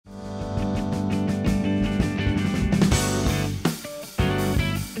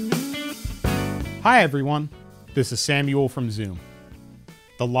Hi everyone, this is Samuel from Zoom.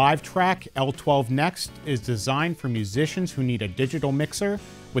 The LiveTrak L12next is designed for musicians who need a digital mixer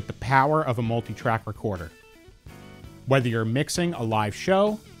with the power of a multi-track recorder. Whether you're mixing a live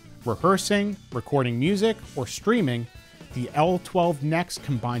show, rehearsing, recording music, or streaming, the L12next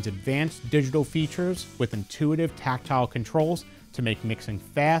combines advanced digital features with intuitive tactile controls to make mixing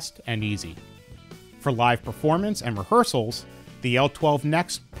fast and easy. For live performance and rehearsals, the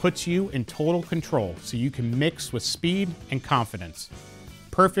L12next puts you in total control so you can mix with speed and confidence.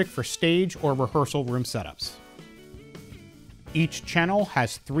 Perfect for stage or rehearsal room setups. Each channel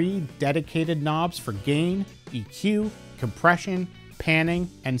has 3 dedicated knobs for gain, EQ, compression, panning,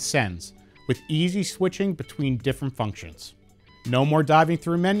 and sends, with easy switching between different functions. No more diving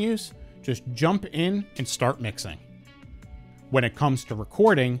through menus, just jump in and start mixing. When it comes to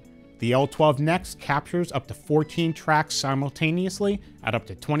recording, the L12next captures up to 14 tracks simultaneously at up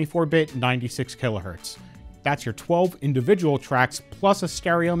to 24-bit 96 kHz. That's your 12 individual tracks plus a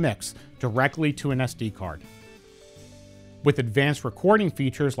stereo mix directly to an SD card. With advanced recording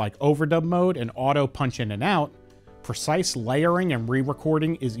features like overdub mode and auto punch in and out, precise layering and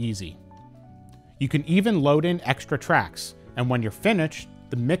re-recording is easy. You can even load in extra tracks, and when you're finished,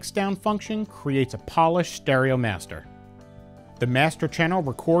 the mixdown function creates a polished stereo master. The master channel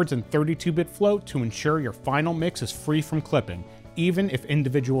records in 32-bit float to ensure your final mix is free from clipping, even if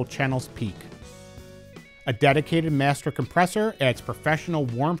individual channels peak. A dedicated master compressor adds professional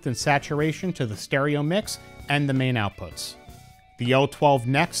warmth and saturation to the stereo mix and the main outputs. The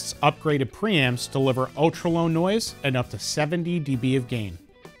L12next's upgraded preamps deliver ultra-low noise and up to 70 dB of gain.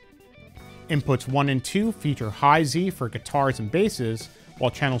 Inputs 1 and 2 feature high Z for guitars and basses,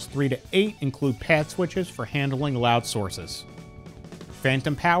 while channels 3 to 8 include pad switches for handling loud sources.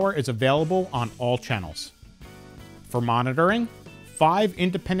 Phantom power is available on all channels. For monitoring, 5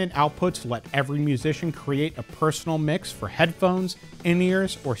 independent outputs let every musician create a personal mix for headphones,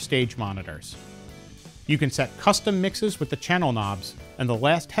 in-ears, or stage monitors. You can set custom mixes with the channel knobs, and the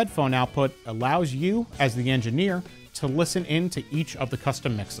last headphone output allows you, as the engineer, to listen in to each of the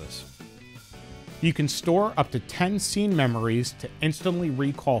custom mixes. You can store up to 10 scene memories to instantly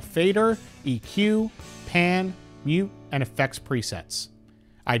recall fader, EQ, pan, mute, and effects presets.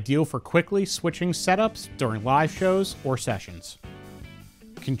 Ideal for quickly switching setups during live shows or sessions.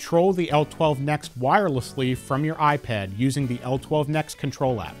 Control the L12next wirelessly from your iPad using the L12next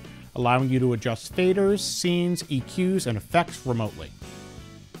control app, allowing you to adjust faders, scenes, EQs, and effects remotely.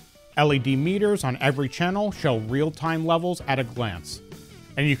 LED meters on every channel show real-time levels at a glance,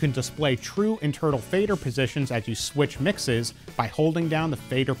 and you can display true internal fader positions as you switch mixes by holding down the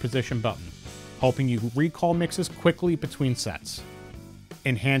fader position button, helping you recall mixes quickly between sets.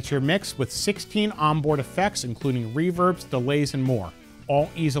 Enhance your mix with 16 onboard effects including reverbs, delays, and more,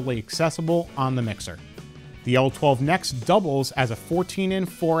 all easily accessible on the mixer. The L12next doubles as a 14-in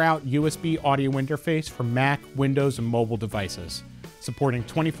 4-out USB audio interface for Mac, Windows, and mobile devices, supporting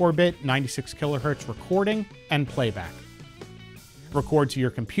 24-bit 96 kHz recording and playback. Record to your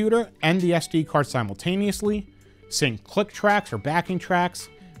computer and the SD card simultaneously, sync click tracks or backing tracks,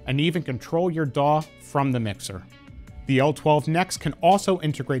 and even control your DAW from the mixer. The L12next can also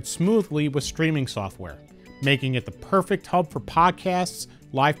integrate smoothly with streaming software, making it the perfect hub for podcasts,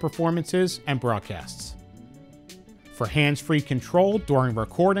 live performances, and broadcasts. For hands-free control during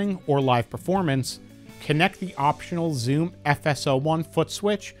recording or live performance, connect the optional Zoom FS01 foot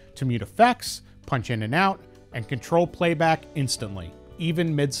switch to mute effects, punch in and out, and control playback instantly,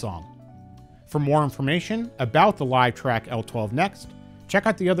 even mid-song. For more information about the LiveTrak L12next, check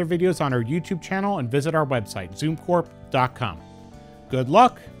out the other videos on our YouTube channel and visit our website, zoomcorp.com. Good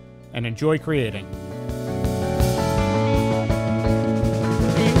luck and enjoy creating.